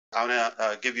I want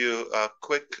to give you a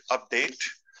quick update.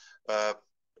 Uh,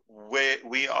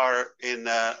 we are in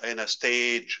a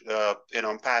stage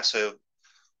in passive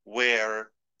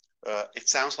where it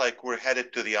sounds like we're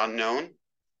headed to the unknown.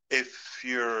 If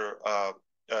you're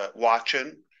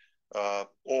watching,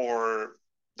 or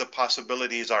the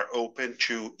possibilities are open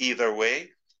to either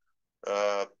way.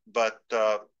 But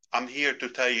I'm here to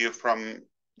tell you from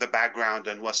the background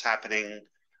and what's happening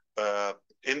uh,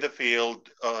 in the field,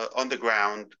 on the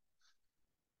ground.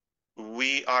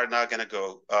 We are not going to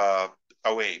go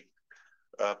away.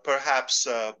 Perhaps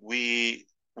we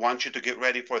want you to get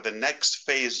ready for the next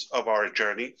phase of our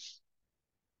journey,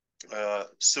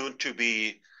 soon to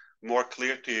be more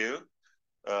clear to you.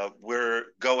 We're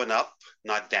going up,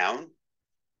 not down.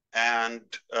 And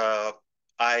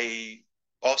I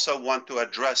also want to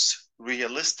address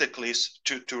realistically,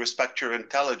 to respect your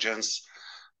intelligence,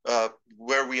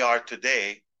 where we are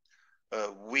today.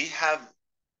 We have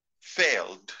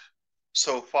failed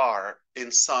so far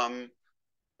in some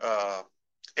uh,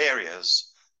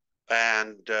 areas,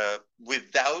 and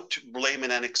without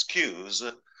blaming an excuse,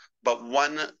 but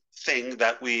one thing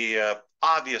that we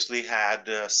obviously had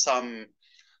some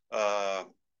uh,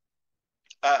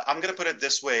 I'm going to put it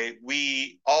this way.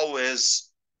 We always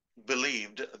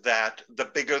believed that the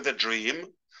bigger the dream,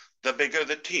 the bigger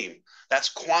the team. That's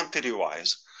quantity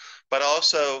wise. But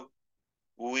also,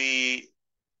 we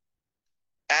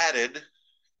added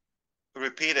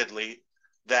repeatedly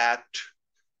that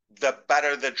the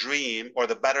better the dream or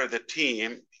the better the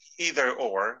team, either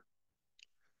or.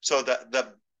 So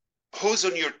the who's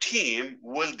on your team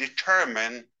will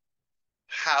determine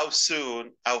how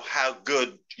soon or how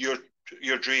good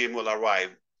your dream will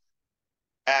arrive.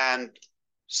 And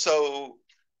so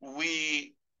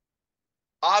we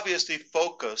obviously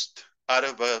focused out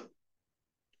of a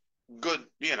good,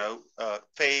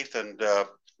 faith, and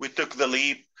we took the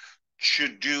leap to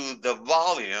do the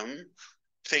volume,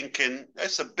 thinking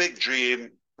it's a big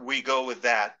dream. We go with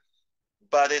that,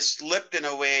 but it slipped in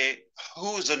a way.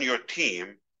 Who's on your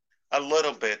team? A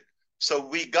little bit. So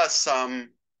we got some,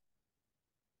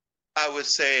 I would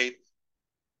say,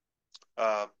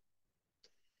 uh,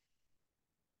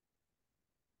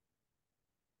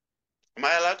 am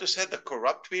I allowed to say the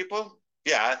corrupt people?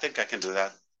 Yeah, I think I can do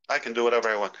that. I can do whatever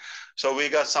I want. So we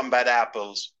got some bad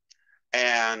apples,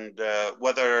 and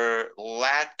whether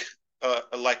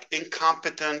like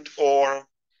incompetent or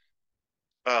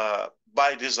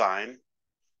by design,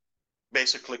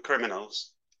 basically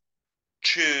criminals,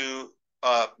 to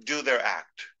do their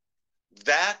act.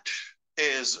 That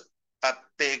is a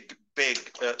big, big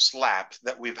slap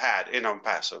that we've had in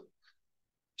passive.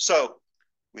 So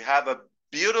we have a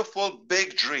beautiful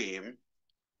big dream.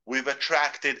 We've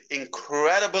attracted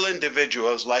incredible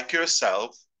individuals like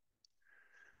yourself,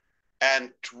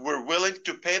 and we're willing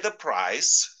to pay the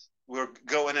price. We're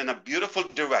going in a beautiful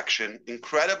direction,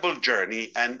 incredible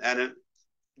journey, and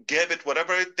give it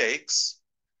whatever it takes.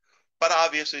 But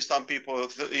obviously, some people,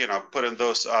 putting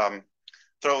those,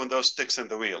 throwing those sticks in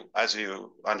the wheel, as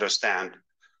you understand.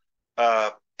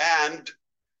 And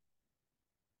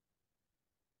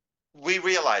we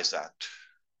realize that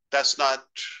that's not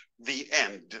the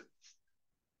end.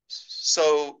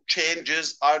 So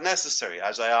changes are necessary,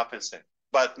 as I often say.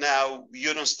 But now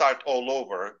you don't start all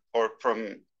over or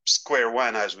from square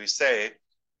one, as we say.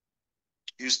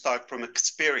 You start from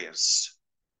experience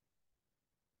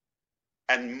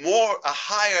and a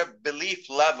higher belief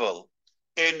level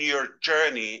in your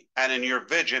journey and in your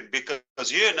vision,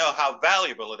 because you know how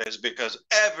valuable it is, because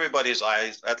everybody's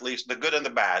eyes, at least the good and the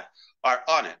bad, are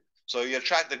on it. So you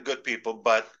attract the good people,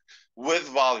 but with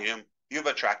volume, you've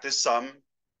attracted some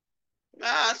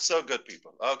not so good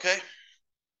people. Okay?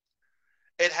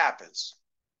 It happens.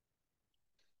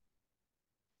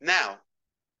 Now,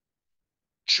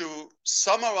 to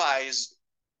summarize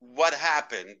what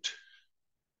happened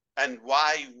and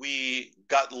why we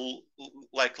got,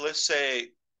 like, let's say,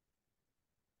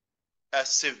 a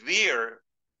severe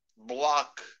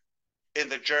block in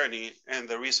the journey in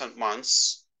the recent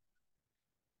months.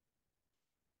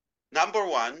 Number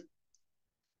one,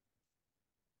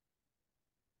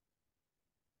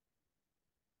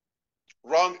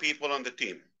 wrong people on the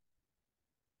team.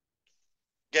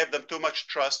 Gave them too much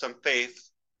trust and faith,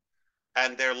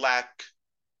 and their lack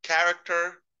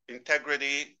character,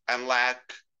 integrity, and lack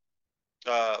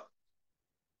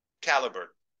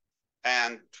caliber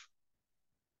and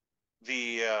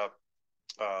the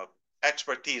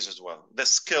expertise as well, the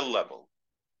skill level.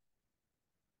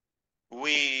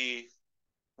 We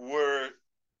were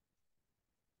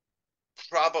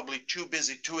probably too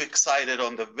busy, too excited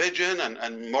on the vision,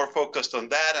 and more focused on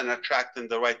that and attracting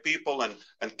the right people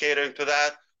and catering to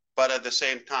that. but at the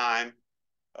same time,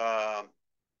 uh,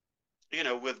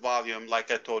 with volume, like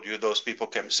I told you, those people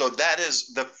came. So that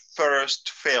is the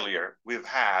first failure we've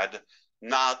had,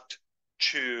 not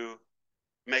to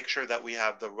make sure that we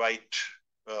have the right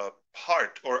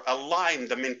heart or align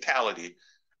the mentality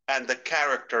and the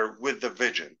character with the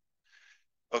vision.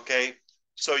 Okay,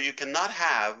 so you cannot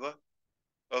have,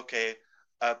 okay,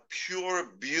 a pure,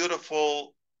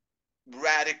 beautiful,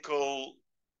 radical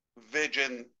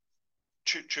vision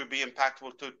to be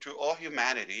impactful to all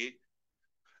humanity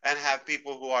and have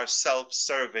people who are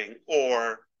self-serving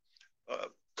or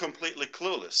completely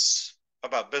clueless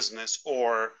about business,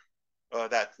 or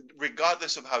that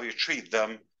regardless of how you treat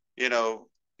them, you know,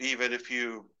 even if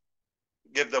you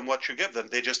give them what you give them,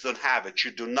 they just don't have it.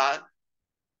 You do not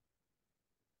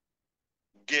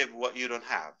give what you don't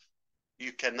have.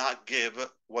 You cannot give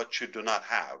what you do not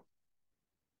have.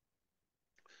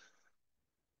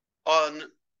 On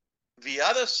the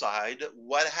other side,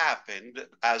 what happened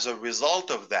as a result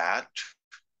of that,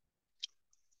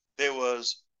 there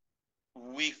was,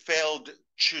 we failed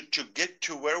to get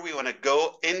to where we want to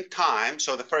go in time.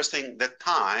 So the first thing, the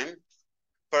time,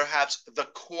 perhaps the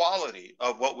quality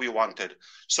of what we wanted.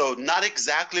 So not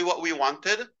exactly what we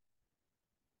wanted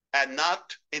and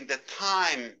not in the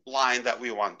timeline that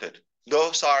we wanted.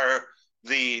 Those are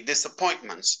the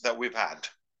disappointments that we've had.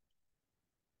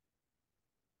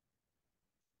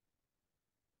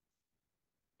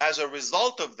 As a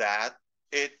result of that,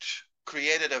 it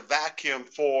created a vacuum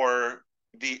for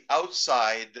the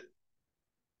outside,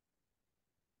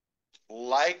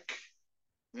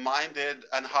 like-minded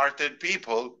and hearted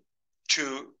people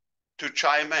to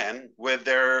chime in with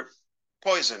their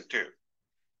poison too.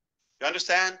 You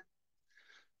understand?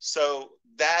 So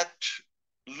that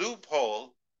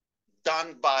loophole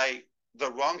done by the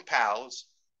wrong pals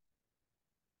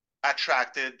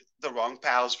attracted the wrong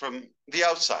pals from the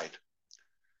outside.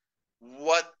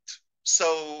 What,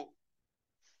 so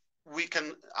we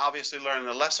can obviously learn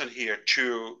a lesson here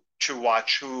to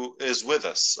watch who is with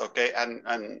us, okay, and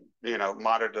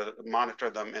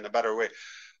monitor them in a better way,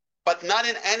 but not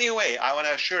in any way. I want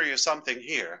to assure you something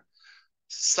here.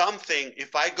 Something,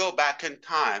 if I go back in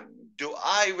time, do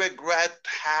I regret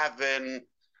having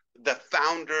the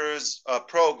founders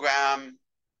program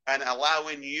and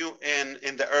allowing you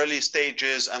in the early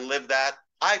stages and live that?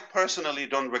 I personally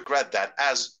don't regret that,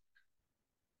 as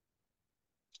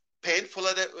painful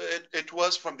as it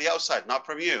was from the outside, not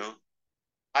from you.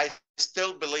 I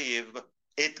still believe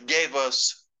it gave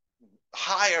us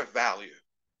higher value.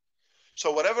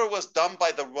 So whatever was done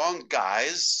by the wrong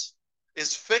guys is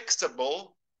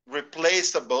fixable,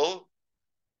 replaceable,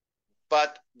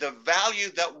 but the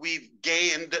value that we've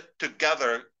gained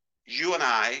together, you and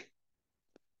I,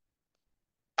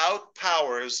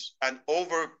 outpowers and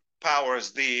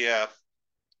overpowers the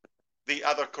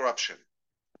other corruption.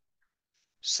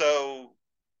 So,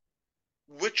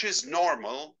 which is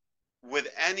normal with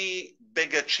any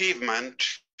big achievement,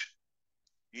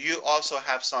 you also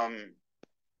have some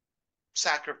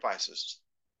sacrifices.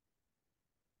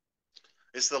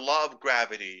 It's the law of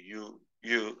gravity. You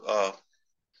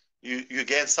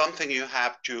gain something, you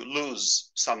have to lose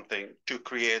something to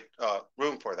create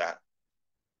room for that.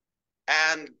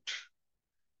 And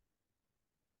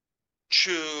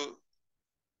to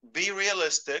be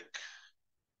realistic,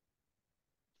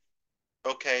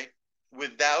 okay,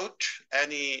 without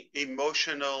any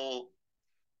emotional,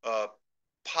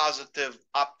 positive,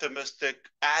 optimistic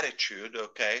attitude,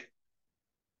 okay,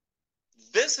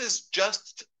 this is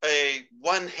just a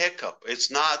one hiccup.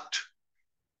 It's not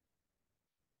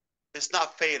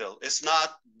fatal. It's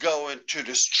not going to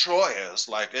destroy us.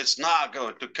 Like, it's not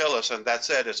going to kill us and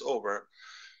that's it, it's over.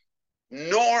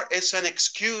 Nor it's an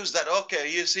excuse that, okay,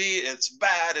 you see, it's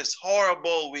bad, it's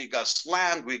horrible, we got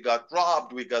slammed, we got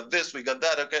robbed, we got this, we got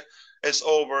that, okay, it's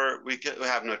over, we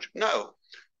have no.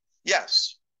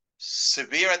 Yes,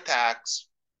 severe attacks,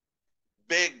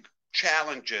 big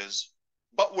challenges,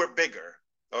 but we're bigger,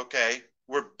 okay?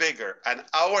 We're bigger. And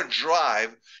our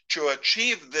drive to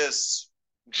achieve this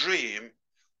dream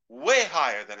way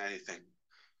higher than anything.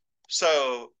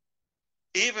 So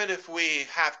even if we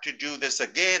have to do this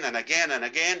again and again and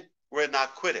again, we're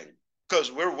not quitting because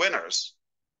we're winners.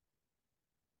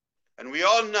 And we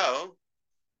all know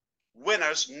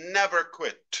winners never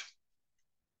quit.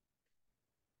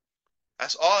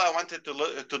 That's all I wanted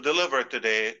to deliver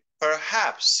today.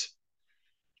 Perhaps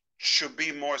to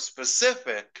be more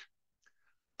specific,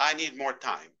 I need more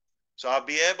time. So I'll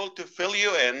be able to fill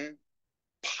you in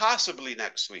possibly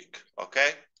next week,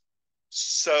 okay?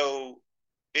 So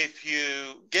if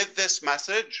you get this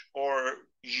message or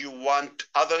you want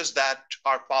others that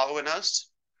are following us,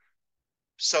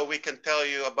 so we can tell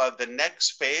you about the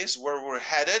next phase where we're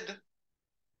headed.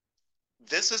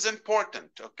 This is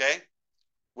important, okay?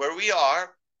 Where we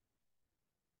are,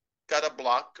 got a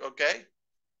block, okay?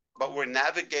 But we're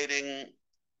navigating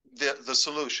the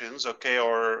solutions, okay,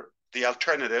 or the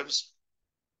alternatives,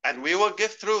 and we will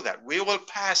get through that. We will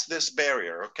pass this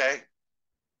barrier, okay?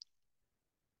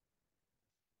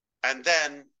 And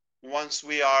then once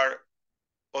we are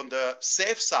on the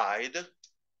safe side,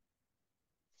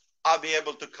 I'll be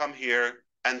able to come here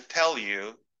and tell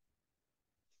you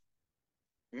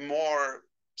more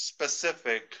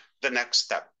specific the next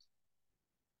step.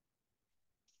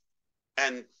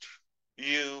 And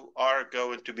you are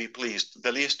going to be pleased,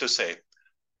 the least to say.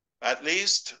 At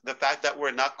least the fact that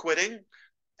we're not quitting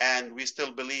and we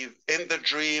still believe in the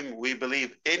dream, we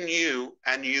believe in you,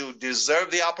 and you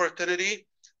deserve the opportunity,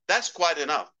 that's quite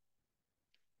enough.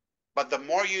 But the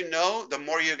more you know, the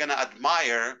more you're going to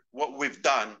admire what we've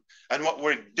done and what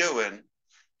we're doing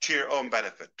to your own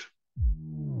benefit.